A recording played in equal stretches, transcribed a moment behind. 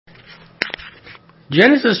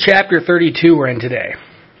Genesis chapter 32 we're in today.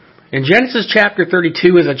 And Genesis chapter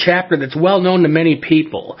 32 is a chapter that's well known to many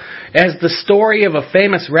people as the story of a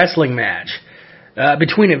famous wrestling match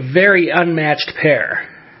between a very unmatched pair.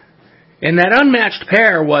 And that unmatched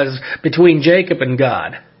pair was between Jacob and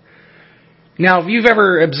God. Now, if you've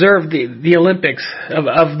ever observed the Olympics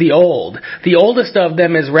of the oldest of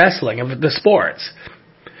them is wrestling, of the sports.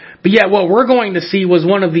 But yet what we're going to see was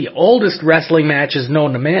one of the oldest wrestling matches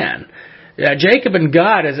known to man. Jacob and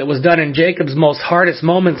God, as it was done in Jacob's most hardest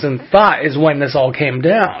moments in thought, is when this all came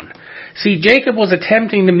down. See, Jacob was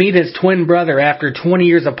attempting to meet his twin brother after 20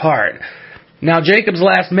 years apart. Now, Jacob's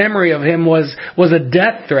last memory of him was a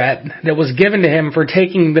death threat that was given to him for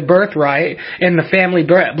taking the birthright and the family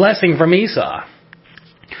blessing from Esau.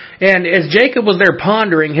 And as Jacob was there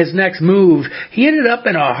pondering his next move, he ended up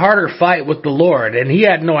in a harder fight with the Lord, and he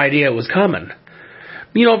had no idea it was coming.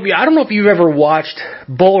 You know, I don't know if you've ever watched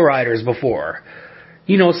bull riders before.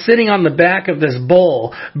 You know, sitting on the back of this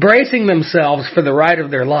bull, bracing themselves for the ride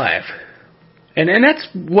of their life. And that's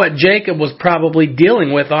what Jacob was probably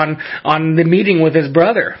dealing with on the meeting with his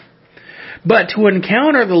brother. But to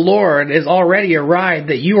encounter the Lord is already a ride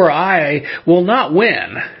that you or I will not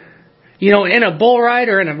win. You know, in a bull ride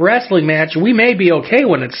or in a wrestling match, we may be okay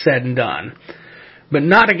when it's said and done. But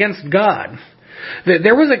not against God.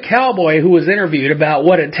 There was a cowboy who was interviewed about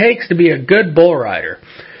what it takes to be a good bull rider.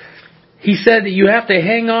 He said that you have to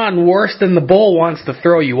hang on worse than the bull wants to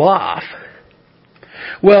throw you off.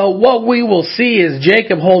 Well, what we will see is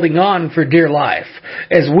Jacob holding on for dear life,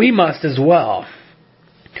 as we must as well.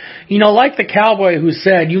 You know, like the cowboy who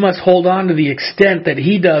said you must hold on to the extent that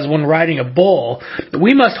he does when riding a bull,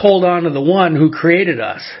 we must hold on to the one who created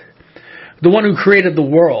us. The one who created the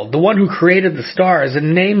world, the one who created the stars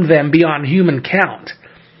and named them beyond human count.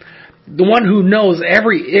 The one who knows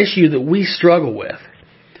every issue that we struggle with.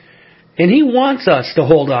 And he wants us to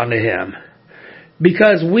hold on to him.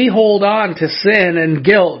 Because we hold on to sin and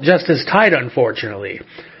guilt just as tight, unfortunately.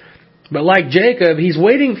 But like Jacob, he's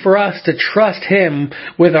waiting for us to trust him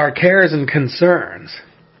with our cares and concerns.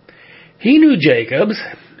 He knew Jacob's,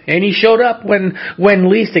 and he showed up when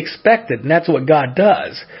least expected, and that's what God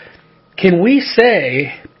does. Can we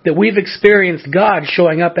say that we've experienced God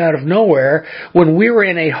showing up out of nowhere when we were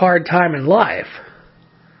in a hard time in life?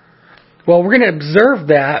 Well, we're going to observe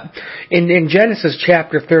that in Genesis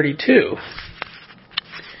chapter 32.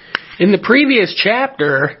 In the previous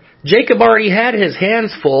chapter, Jacob already had his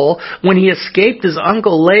hands full when he escaped his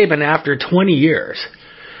uncle Laban after 20 years.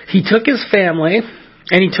 He took his family,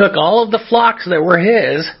 and he took all of the flocks that were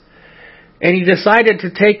his, and he decided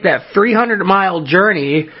to take that 300-mile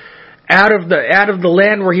journey out of the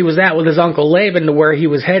land where he was at with his uncle Laban to where he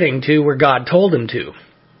was heading to, where God told him to.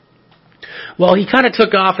 Well, he kind of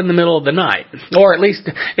took off in the middle of the night, or at least,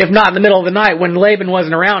 if not in the middle of the night, when Laban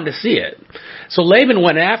wasn't around to see it. So Laban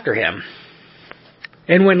went after him.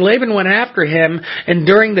 And when Laban went after him, and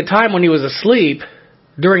during the time when he was asleep,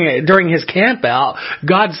 during his camp out,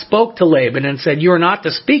 God spoke to Laban and said, "You are not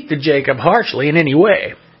to speak to Jacob harshly in any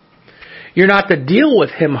way. You're not to deal with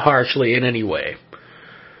him harshly in any way."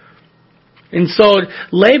 And so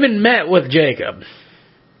Laban met with Jacob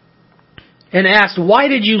and asked, "Why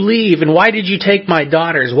did you leave, and why did you take my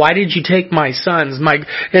daughters? Why did you take my sons,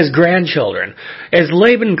 his grandchildren?" As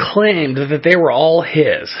Laban claimed that they were all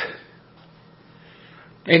his.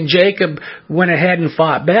 And Jacob went ahead and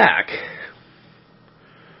fought back.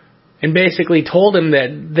 And basically told him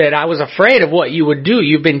that I was afraid of what you would do.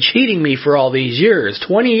 You've been cheating me for all these years,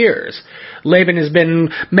 20 years. Laban has been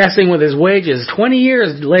messing with his wages. 20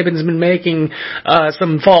 years Laban's been making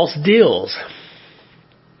some false deals.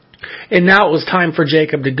 And now it was time for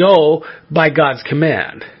Jacob to go by God's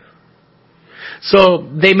command. So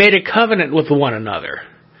they made a covenant with one another.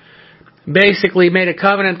 Basically made a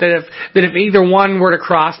covenant that if either one were to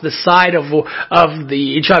cross the side of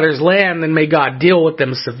each other's land, then may God deal with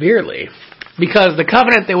them severely. Because the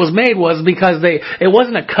covenant that was made was because it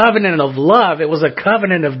wasn't a covenant of love, it was a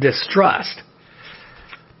covenant of distrust.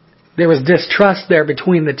 There was distrust there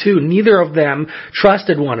between the two. Neither of them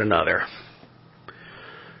trusted one another.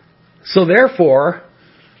 So therefore,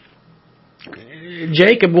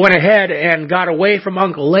 Jacob went ahead and got away from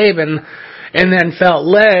Uncle Laban and then felt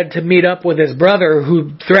led to meet up with his brother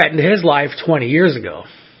who threatened his life 20 years ago.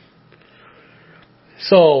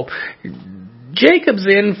 So Jacob's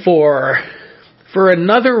in for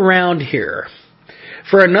another round here,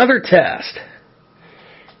 for another test.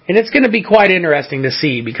 And it's going to be quite interesting to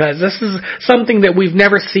see because this is something that we've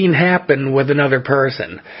never seen happen with another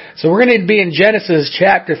person. So we're going to be in Genesis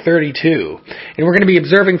chapter 32. And we're going to be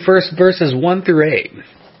observing first verses 1 through 8.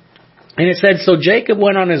 And it said, so Jacob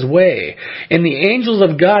went on his way, and the angels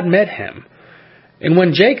of God met him. And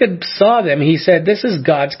when Jacob saw them, he said, this is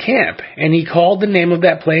God's camp. And he called the name of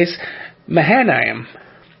that place Mahanaim.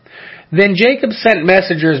 Then Jacob sent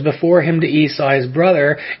messengers before him to Esau his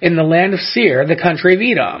brother in the land of Seir, the country of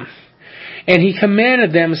Edom. And he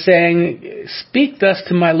commanded them, saying, speak thus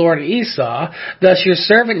to my lord Esau, thus your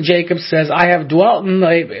servant Jacob says, I have dwelt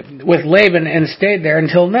with Laban and stayed there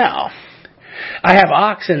until now. I have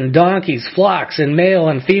oxen, donkeys, flocks, and male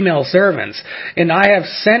and female servants, and I have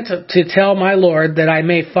sent to tell my lord that I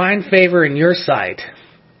may find favor in your sight.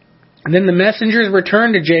 And then the messengers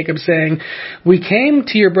returned to Jacob, saying, we came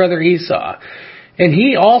to your brother Esau, and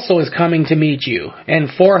he also is coming to meet you, and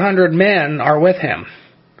 400 men are with him.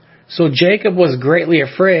 So Jacob was greatly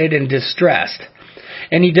afraid and distressed,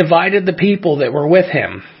 and he divided the people that were with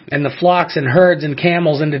him, and the flocks and herds and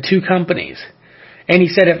camels into 2 companies. And he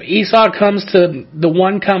said, if Esau comes to the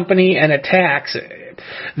one company and attacks,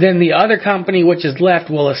 then the other company which is left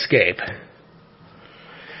will escape.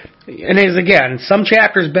 And as again, some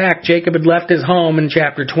chapters back, Jacob had left his home in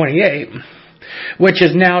chapter 28, which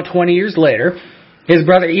is now 20 years later. His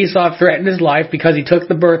brother Esau threatened his life because he took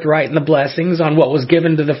the birthright and the blessings on what was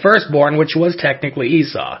given to the firstborn, which was technically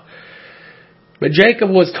Esau. But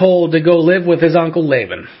Jacob was told to go live with his uncle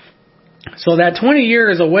Laban. So that 20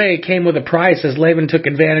 years away came with a price, as Laban took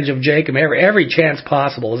advantage of Jacob every chance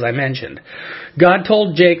possible, as I mentioned. God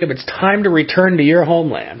told Jacob, it's time to return to your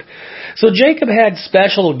homeland. So Jacob had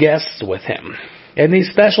special guests with him, and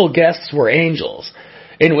these special guests were angels,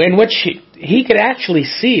 in which he could actually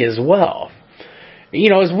see as well.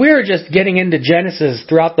 You know, as we're just getting into Genesis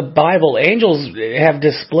throughout the Bible, angels have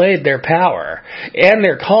displayed their power and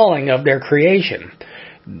their calling of their creation,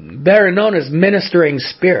 better known as ministering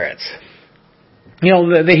spirits. You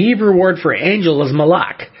know, the Hebrew word for angel is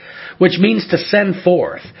malak, which means to send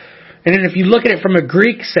forth. And then if you look at it from a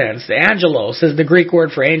Greek sense, angelos is the Greek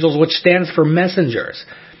word for angels, which stands for messengers.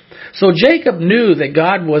 So Jacob knew that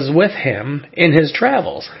God was with him in his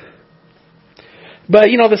travels.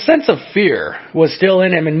 But, you know, the sense of fear was still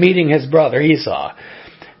in him in meeting his brother Esau.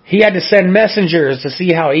 He had to send messengers to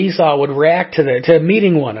see how Esau would react to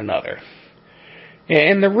meeting one another.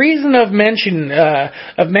 And the reason of mention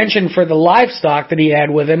for the livestock that he had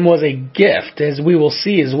with him was a gift, as we will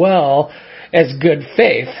see, as well as good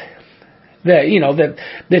faith. That, you know,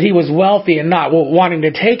 that he was wealthy and not wanting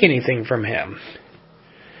to take anything from him.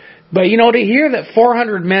 But, you know, to hear that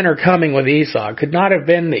 400 men are coming with Esau could not have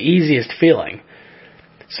been the easiest feeling.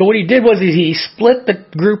 So what he did was he split the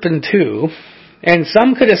group in 2, and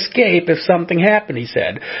some could escape if something happened, he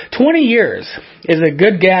said. 20 years is a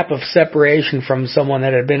good gap of separation from someone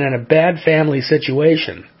that had been in a bad family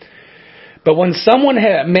situation. But when someone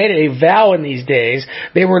had made a vow in these days,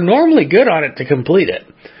 they were normally good on it to complete it.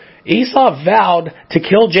 Esau vowed to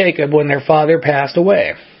kill Jacob when their father passed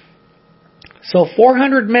away. So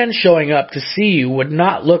 400 men showing up to see you would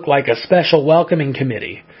not look like a special welcoming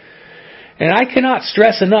committee. And I cannot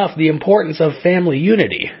stress enough the importance of family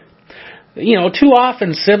unity. You know, too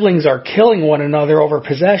often siblings are killing one another over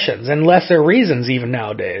possessions and lesser reasons even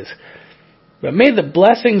nowadays. But may the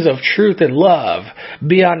blessings of truth and love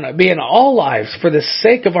be in all lives for the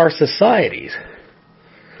sake of our societies.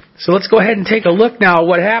 So let's go ahead and take a look now at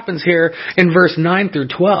what happens here in verse 9 through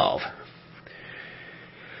 12.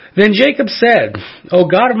 Then Jacob said, O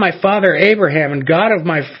God of my father Abraham and God of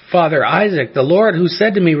my father Isaac, the Lord who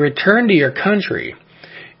said to me, return to your country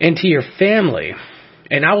and to your family,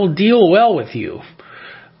 and I will deal well with you.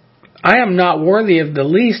 I am not worthy of the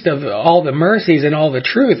least of all the mercies and all the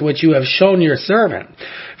truth which you have shown your servant.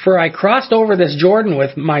 For I crossed over this Jordan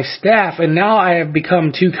with my staff, and now I have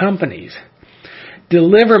become 2 companies.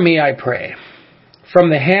 Deliver me, I pray, from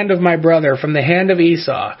the hand of my brother, from the hand of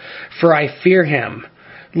Esau, for I fear him,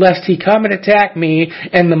 lest he come and attack me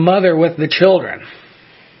and the mother with the children.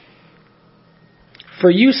 For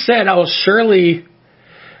you said, I will surely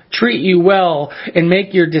treat you well and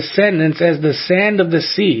make your descendants as the sand of the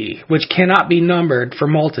sea, which cannot be numbered for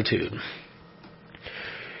multitude.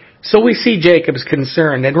 So we see Jacob's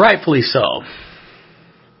concerned, and rightfully so.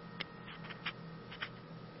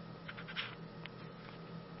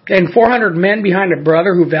 And 400 men behind a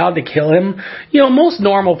brother who vowed to kill him, you know, most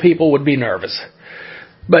normal people would be nervous.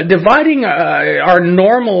 But dividing our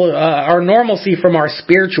normalcy from our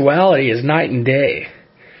spirituality is night and day.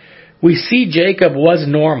 We see Jacob was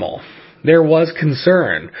normal. There was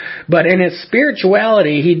concern. But in his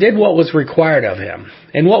spirituality, he did what was required of him.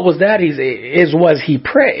 And what was that? He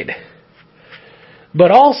prayed.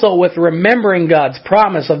 But also with remembering God's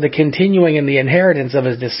promise of the continuing and the inheritance of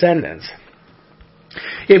his descendants.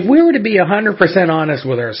 If we were to be 100% honest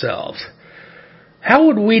with ourselves, how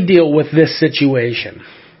would we deal with this situation?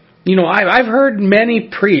 You know, I've heard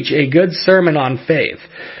many preach a good sermon on faith,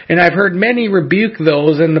 and I've heard many rebuke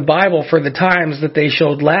those in the Bible for the times that they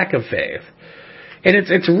showed lack of faith. And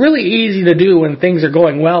it's really easy to do when things are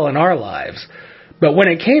going well in our lives. But when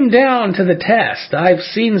it came down to the test, I've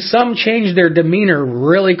seen some change their demeanor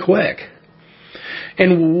really quick.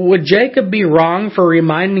 And would Jacob be wrong for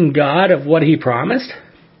reminding God of what he promised?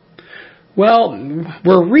 Well,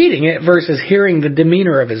 we're reading it versus hearing the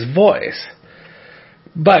demeanor of his voice.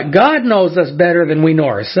 But God knows us better than we know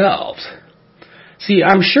ourselves. See,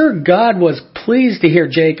 I'm sure God was pleased to hear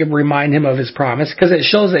Jacob remind him of his promise because it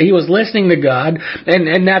shows that he was listening to God,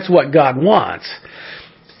 and that's what God wants.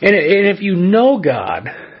 And if you know God,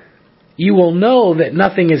 you will know that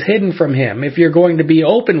nothing is hidden from him. If you're going to be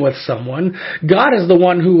open with someone, God is the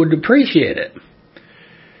one who would appreciate it.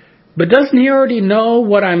 But doesn't he already know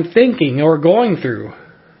what I'm thinking or going through?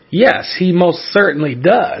 Yes, he most certainly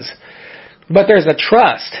does. But there's a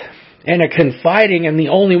trust and a confiding in the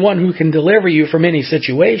only one who can deliver you from any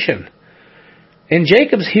situation. In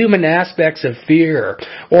Jacob's human aspects of fear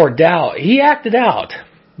or doubt, he acted out,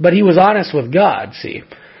 but he was honest with God, see.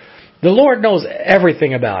 The Lord knows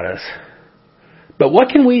everything about us. But what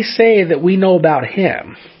can we say that we know about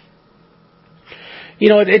him? You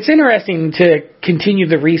know, it's interesting to continue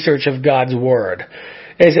the research of God's Word.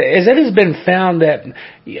 As it has been found that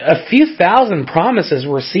a few thousand promises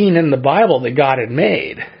were seen in the Bible that God had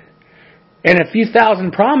made. And a few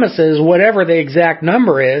thousand promises, whatever the exact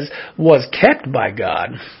number is, was kept by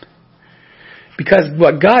God. Because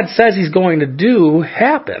what God says he's going to do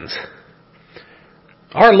happens.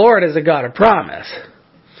 Our Lord is a God of promise.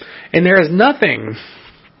 And there is nothing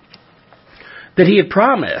that he had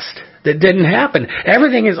promised that didn't happen.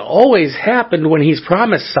 Everything has always happened when he's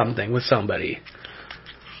promised something with somebody.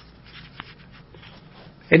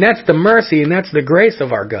 And that's the mercy and that's the grace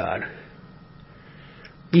of our God.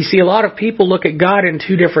 You see, a lot of people look at God in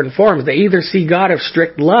two different forms. They either see God of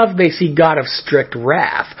strict love, they see God of strict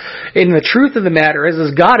wrath. And the truth of the matter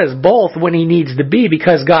is God is both when he needs to be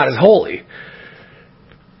because God is holy.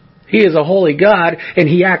 He is a holy God and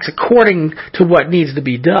he acts according to what needs to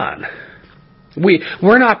be done.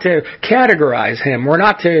 We're not to categorize him. We're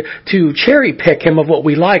not to cherry pick him of what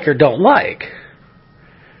we like or don't like.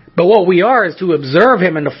 But what we are is to observe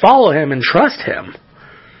him and to follow him and trust him.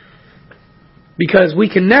 Because we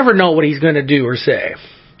can never know what he's going to do or say.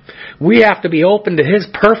 We have to be open to his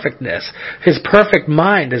perfectness, his perfect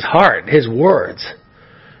mind, his heart, his words,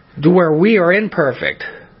 to where we are imperfect.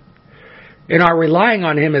 And our relying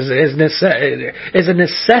on him is a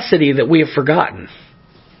necessity that we have forgotten.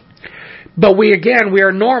 But we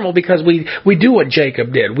are normal because we do what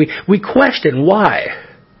Jacob did. We question why.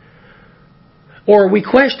 Or we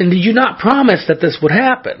question, did you not promise that this would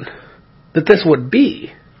happen? That this would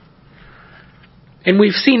be? And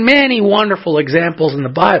we've seen many wonderful examples in the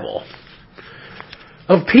Bible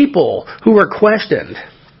of people who were questioned.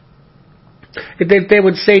 They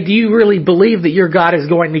would say, do you really believe that your God is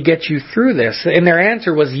going to get you through this? And their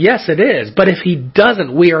answer was, yes, it is. But if he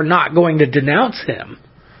doesn't, we are not going to denounce him.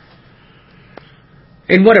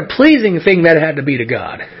 And what a pleasing thing that had to be to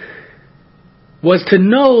God was to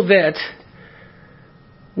know that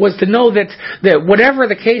whatever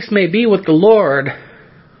the case may be with the Lord,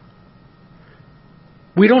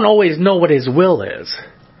 we don't always know what his will is.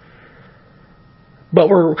 But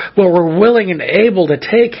we're willing and able to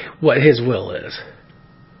take what his will is.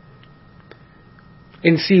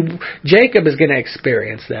 And see, Jacob is going to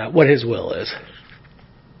experience that, what his will is.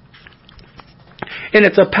 And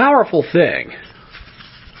it's a powerful thing.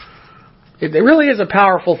 It really is a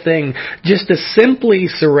powerful thing just to simply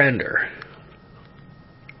surrender.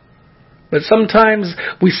 But sometimes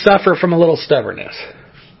we suffer from a little stubbornness.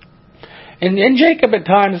 And Jacob at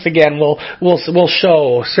times, again, will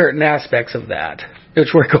show certain aspects of that, which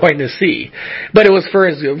we're going to see. But it was for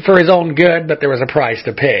his own good, but there was a price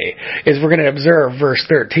to pay, as we're going to observe verse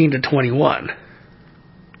 13 to 21.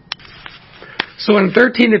 So in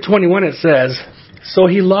 13 to 21 it says, so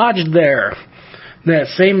he lodged there that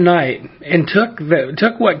same night, and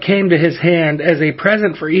took what came to his hand as a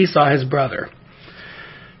present for Esau his brother,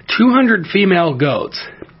 200 female goats,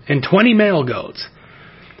 and 20 male goats,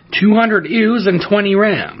 200 ewes and 20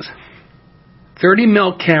 rams, 30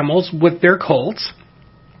 milk camels with their colts,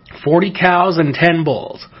 40 cows and 10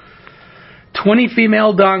 bulls, 20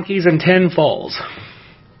 female donkeys and 10 foals.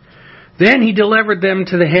 Then he delivered them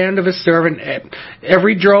to the hand of his servant.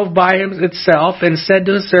 Every drove by itself, and said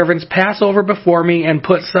to his servants, pass over before me, and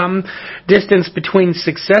put some distance between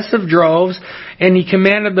successive droves. And he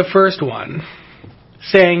commanded the first one,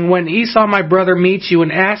 saying, when Esau my brother meets you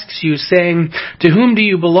and asks you, saying, to whom do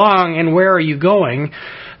you belong and where are you going?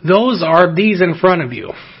 Those are these in front of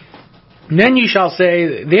you. Then you shall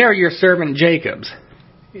say, they are your servant Jacob's.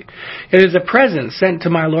 It is a present sent to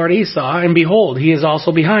my lord Esau, and behold, he is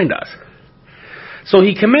also behind us. So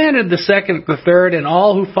he commanded the second, the third, and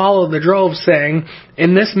all who followed the drove, saying,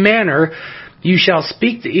 in this manner you shall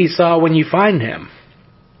speak to Esau when you find him.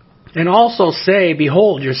 And also say,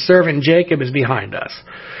 behold, your servant Jacob is behind us.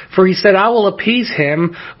 For he said, I will appease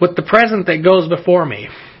him with the present that goes before me,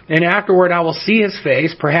 and afterward I will see his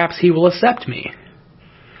face, perhaps he will accept me.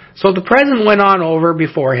 So the present went on over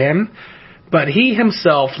before him, but he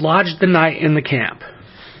himself lodged the night in the camp.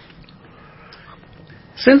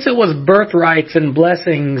 Since it was birthrights and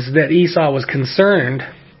blessings that Esau was concerned,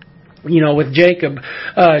 with Jacob,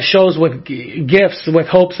 shows with gifts with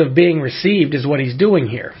hopes of being received is what he's doing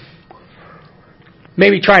here.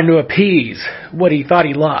 Maybe trying to appease what he thought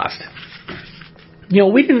he lost.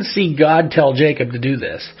 We didn't see God tell Jacob to do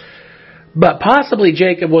this, but possibly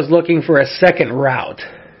Jacob was looking for a second route.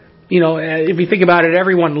 If you think about it,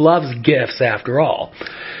 everyone loves gifts after all.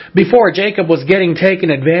 Before, Jacob was getting taken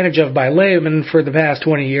advantage of by Laban for the past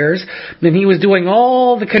 20 years, and he was doing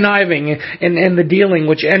all the conniving and the dealing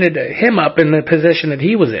which ended him up in the position that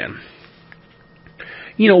he was in.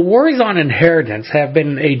 Worries on inheritance have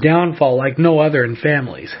been a downfall like no other in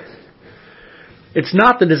families. It's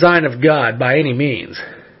not the design of God by any means,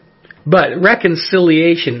 but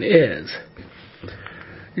reconciliation is.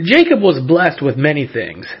 Jacob was blessed with many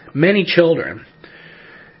things, many children.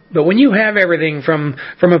 But when you have everything from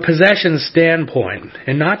a possession standpoint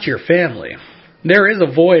and not your family, there is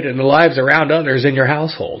a void in the lives around others in your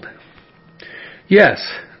household. Yes,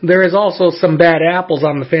 there is also some bad apples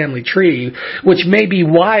on the family tree, which may be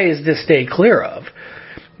wise to stay clear of.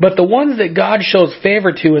 But the ones that God shows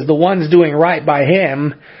favor to is the ones doing right by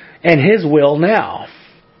him and his will now.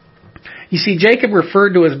 You see, Jacob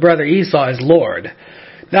referred to his brother Esau as Lord.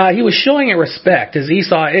 Now, he was showing it respect, as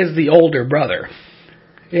Esau is the older brother.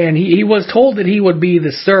 And he was told that he would be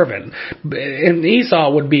the servant, and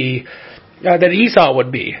Esau would be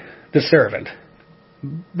the servant.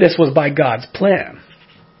 This was by God's plan.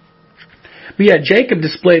 But yet Jacob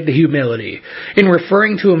displayed the humility in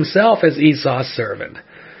referring to himself as Esau's servant.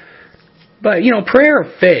 But, prayer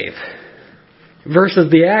of faith versus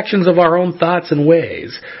the actions of our own thoughts and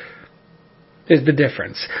ways is the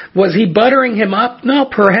difference. Was he buttering him up? No,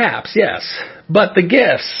 perhaps, yes. But the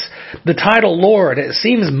gifts, the title Lord, it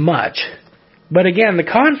seems much. But again, the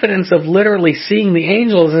confidence of literally seeing the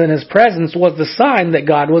angels in his presence was the sign that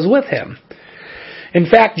God was with him. In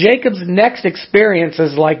fact, Jacob's next experience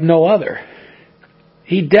is like no other.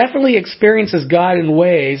 He definitely experiences God in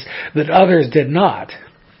ways that others did not.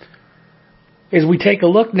 As we take a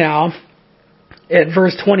look now at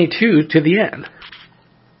verse 22 to the end.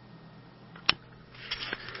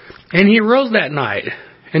 And he arose that night,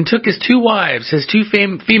 and took his 2 wives, his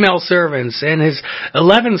 2 female servants, and his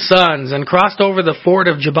 11 sons, and crossed over the ford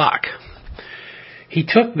of Jabbok. He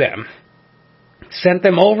took them, sent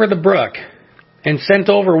them over the brook, and sent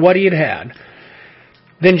over what he had.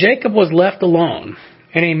 Then Jacob was left alone,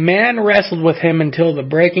 and a man wrestled with him until the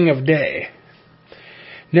breaking of day.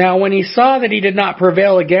 Now when he saw that he did not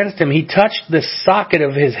prevail against him, he touched the socket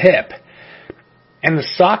of his hip. And the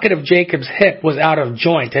socket of Jacob's hip was out of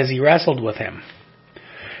joint as he wrestled with him.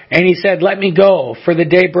 And he said, let me go, for the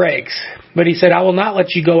day breaks. But he said, I will not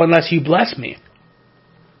let you go unless you bless me.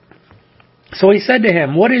 So he said to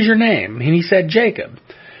him, what is your name? And he said, Jacob.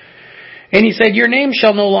 And he said, your name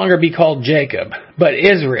shall no longer be called Jacob, but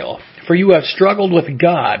Israel, for you have struggled with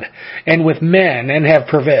God and with men and have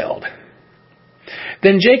prevailed.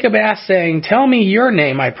 Then Jacob asked, saying, tell me your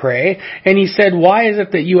name, I pray. And he said, why is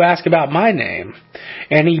it that you ask about my name?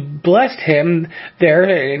 And he blessed him there.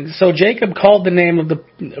 And so Jacob called the name of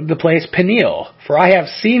the place Peniel, for I have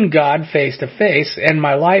seen God face to face, and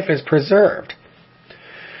my life is preserved.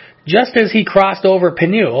 Just as he crossed over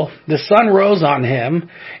Peniel, the sun rose on him,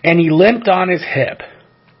 and he limped on his hip.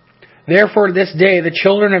 Therefore this day the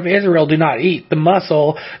children of Israel do not eat the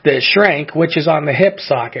muscle that shrank, which is on the hip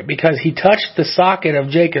socket, because he touched the socket of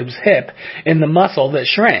Jacob's hip in the muscle that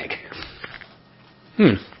shrank.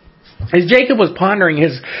 As Jacob was pondering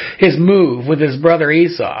his move with his brother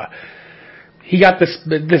Esau, he got this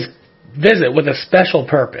visit with a special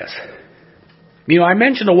purpose. I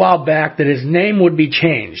mentioned a while back that his name would be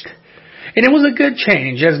changed. And it was a good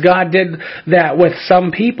change, as God did that with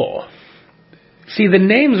some people. See, the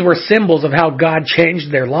names were symbols of how God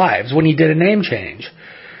changed their lives when he did a name change.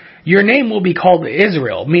 Your name will be called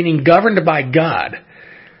Israel, meaning governed by God.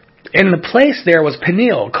 And the place there was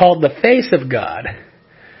Peniel, called the face of God.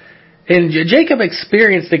 And Jacob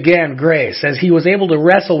experienced again grace as he was able to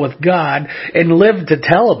wrestle with God and live to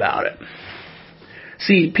tell about it.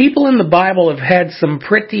 See, people in the Bible have had some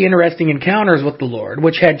pretty interesting encounters with the Lord,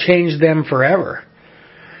 which had changed them forever.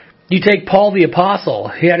 You take Paul the Apostle.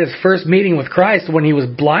 He had his first meeting with Christ when he was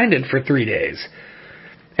blinded for 3 days.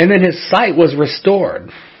 And then his sight was restored.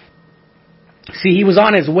 See, he was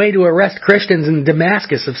on his way to arrest Christians in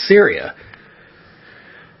Damascus of Syria.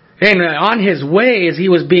 And on his way, as he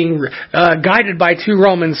was being guided by 2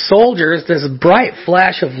 Roman soldiers, this bright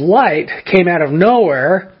flash of light came out of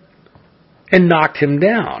nowhere and knocked him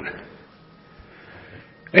down.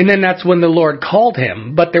 And then that's when the Lord called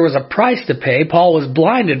him. But there was a price to pay. Paul was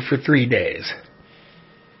blinded for 3 days.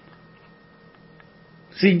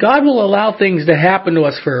 See, God will allow things to happen to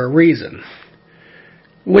us for a reason,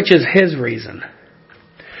 which is His reason.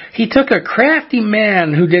 He took a crafty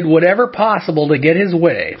man who did whatever possible to get his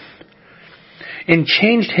way and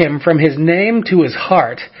changed him from his name to his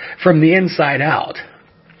heart from the inside out.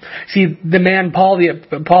 See, the man Paul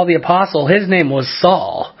the Apostle, his name was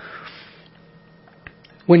Saul.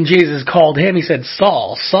 When Jesus called him, He said,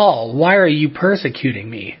 "Saul, Saul, why are you persecuting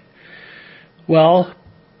me?" Well,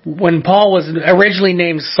 when Paul was originally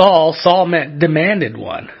named Saul, Saul meant demanded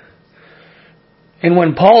one. And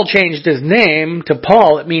when Paul changed his name to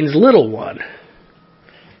Paul, it means little one.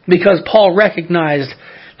 Because Paul recognized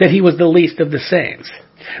that he was the least of the saints.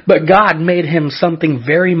 But God made him something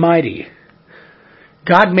very mighty.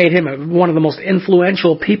 God made him one of the most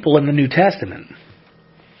influential people in the New Testament.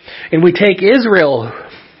 And we take Israel,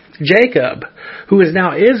 Jacob, who is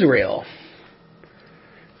now Israel,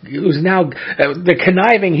 who's now the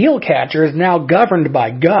conniving heel catcher, is now governed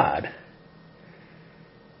by God.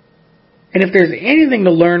 And if there's anything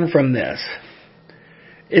to learn from this,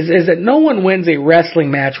 is that no one wins a wrestling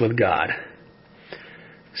match with God.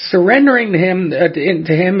 Surrendering to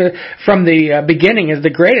Him from the beginning is the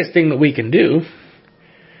greatest thing that we can do.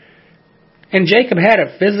 And Jacob had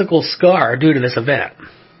a physical scar due to this event.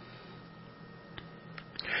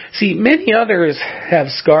 See, many others have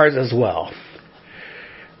scars as well.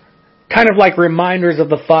 Kind of like reminders of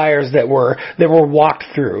the fires that were walked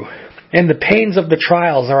through. And the pains of the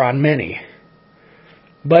trials are on many.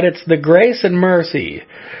 But it's the grace and mercy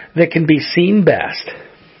that can be seen best.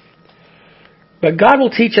 But God will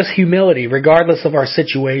teach us humility regardless of our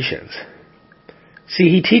situations. See,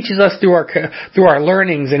 He teaches us through our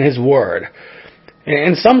learnings in His Word.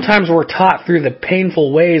 And sometimes we're taught through the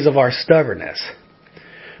painful ways of our stubbornness.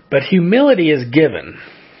 But humility is given.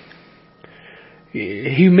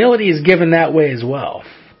 Humility is given that way as well.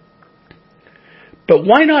 But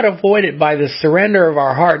why not avoid it by the surrender of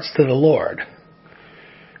our hearts to the Lord?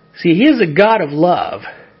 See, He is a God of love,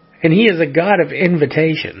 and He is a God of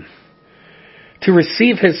invitation. To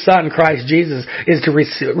receive His Son, Christ Jesus, is to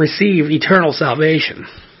receive eternal salvation.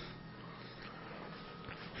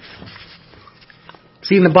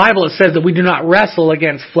 See, in the Bible it says that we do not wrestle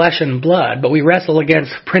against flesh and blood, but we wrestle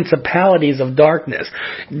against principalities of darkness.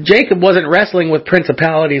 Jacob wasn't wrestling with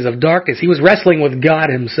principalities of darkness. He was wrestling with God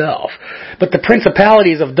Himself. But the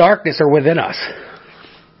principalities of darkness are within us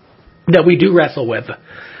that we do wrestle with.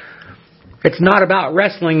 It's not about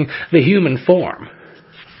wrestling the human form.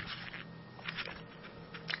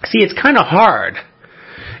 See, it's kind of hard.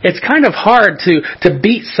 It's kind of hard to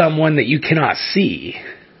beat someone that you cannot see.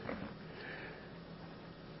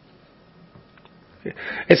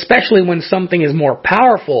 Especially when something is more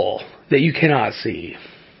powerful that you cannot see.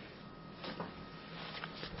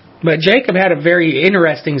 But Jacob had a very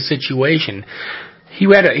interesting situation. He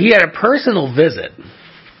had a personal visit.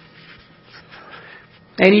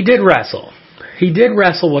 And he did wrestle. He did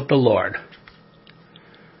wrestle with the Lord.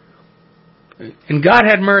 And God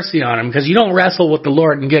had mercy on him, because you don't wrestle with the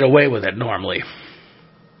Lord and get away with it normally.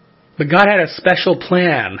 But God had a special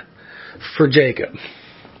plan for Jacob.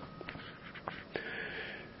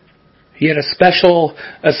 He had a special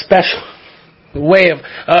way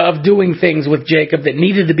of doing things with Jacob that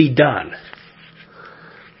needed to be done.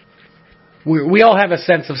 We all have a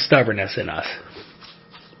sense of stubbornness in us.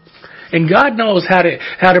 And God knows how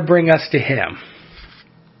to bring us to Him.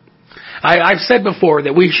 I've said before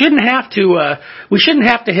that we shouldn't have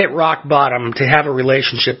to hit rock bottom to have a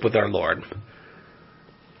relationship with our Lord.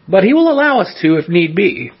 But He will allow us to if need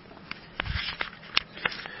be.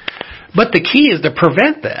 But the key is to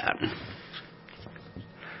prevent that.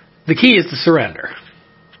 The key is to surrender.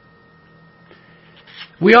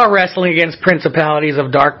 We are wrestling against principalities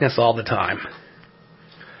of darkness all the time.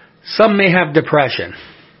 Some may have depression.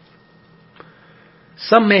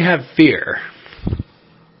 Some may have fear.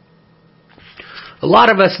 A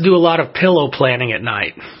lot of us do a lot of pillow planning at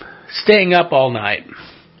night, staying up all night.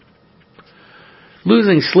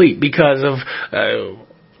 losing sleep because of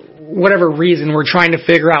whatever reason. We're trying to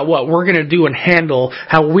figure out what we're going to do and handle,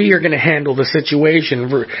 how we are going to handle the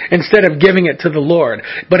situation instead of giving it to the Lord.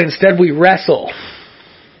 But instead we wrestle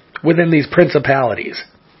within these principalities.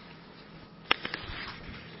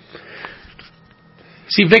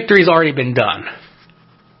 See, victory's already been done.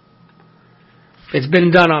 It's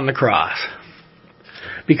been done on the cross.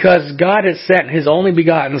 Because God has sent His only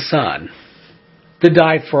begotten Son to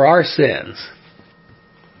die for our sins.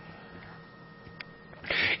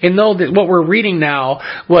 And though that what we're reading now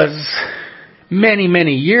was many,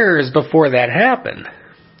 many years before that happened,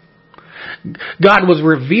 God was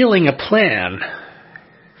revealing a plan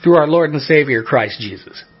through our Lord and Savior Christ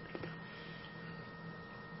Jesus.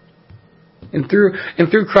 And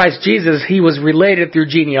through Christ Jesus, He was related through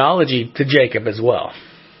genealogy to Jacob as well.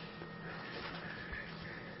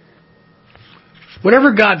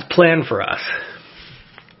 Whatever God's plan for us,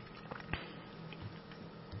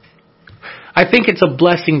 I think it's a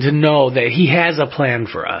blessing to know that He has a plan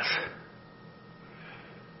for us.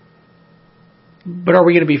 But are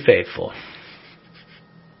we going to be faithful?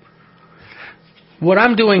 What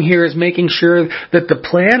I'm doing here is making sure that the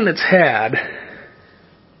plan that's had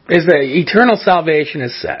is that eternal salvation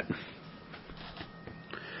is set.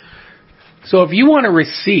 So if you want to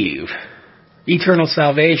receive eternal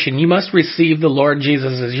salvation, you must receive the Lord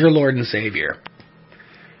Jesus as your Lord and Savior.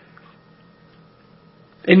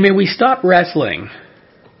 And may we stop wrestling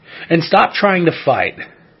and stop trying to fight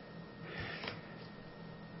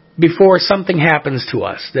before something happens to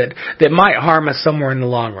us that might harm us somewhere in the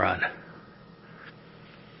long run.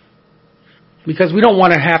 Because we don't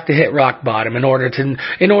want to have to hit rock bottom in order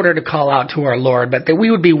to call out to our Lord, but that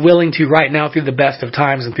we would be willing to right now through the best of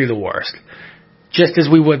times and through the worst, just as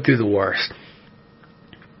we would through the worst.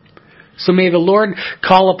 So may the Lord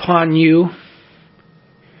call upon you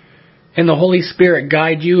and the Holy Spirit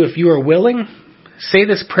guide you. If you are willing, say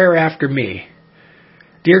this prayer after me.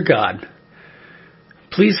 Dear God,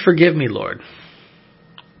 please forgive me, Lord.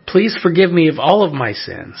 Please forgive me of all of my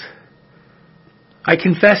sins. I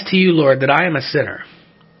confess to you, Lord, that I am a sinner.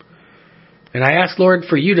 And I ask, Lord,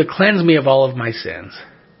 for you to cleanse me of all of my sins.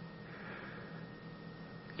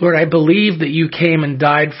 Lord, I believe that you came and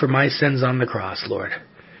died for my sins on the cross, Lord.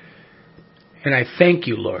 And I thank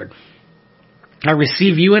you, Lord. I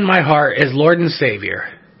receive you in my heart as Lord and Savior.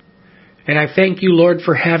 And I thank you, Lord,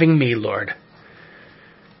 for having me, Lord.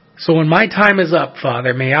 So when my time is up,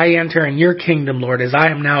 Father, may I enter in your kingdom, Lord, as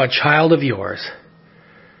I am now a child of yours.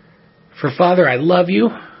 For, Father, I love you,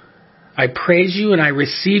 I praise you, and I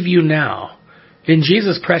receive you now. In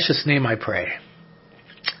Jesus' precious name I pray.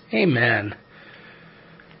 Amen.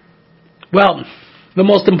 Well, the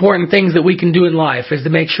most important things that we can do in life is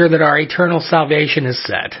to make sure that our eternal salvation is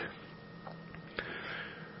set.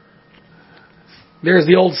 There's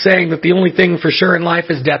the old saying that the only thing for sure in life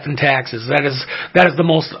is death and taxes. That is the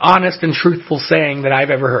most honest and truthful saying that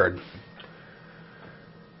I've ever heard.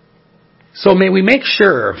 So may we make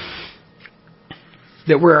sure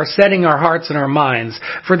that we are setting our hearts and our minds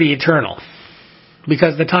for the eternal.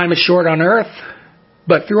 Because the time is short on earth,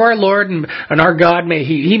 but through our Lord and our God, may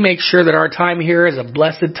He make sure that our time here is a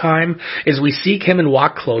blessed time as we seek Him and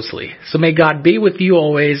walk closely. So may God be with you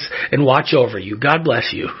always and watch over you. God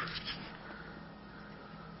bless you.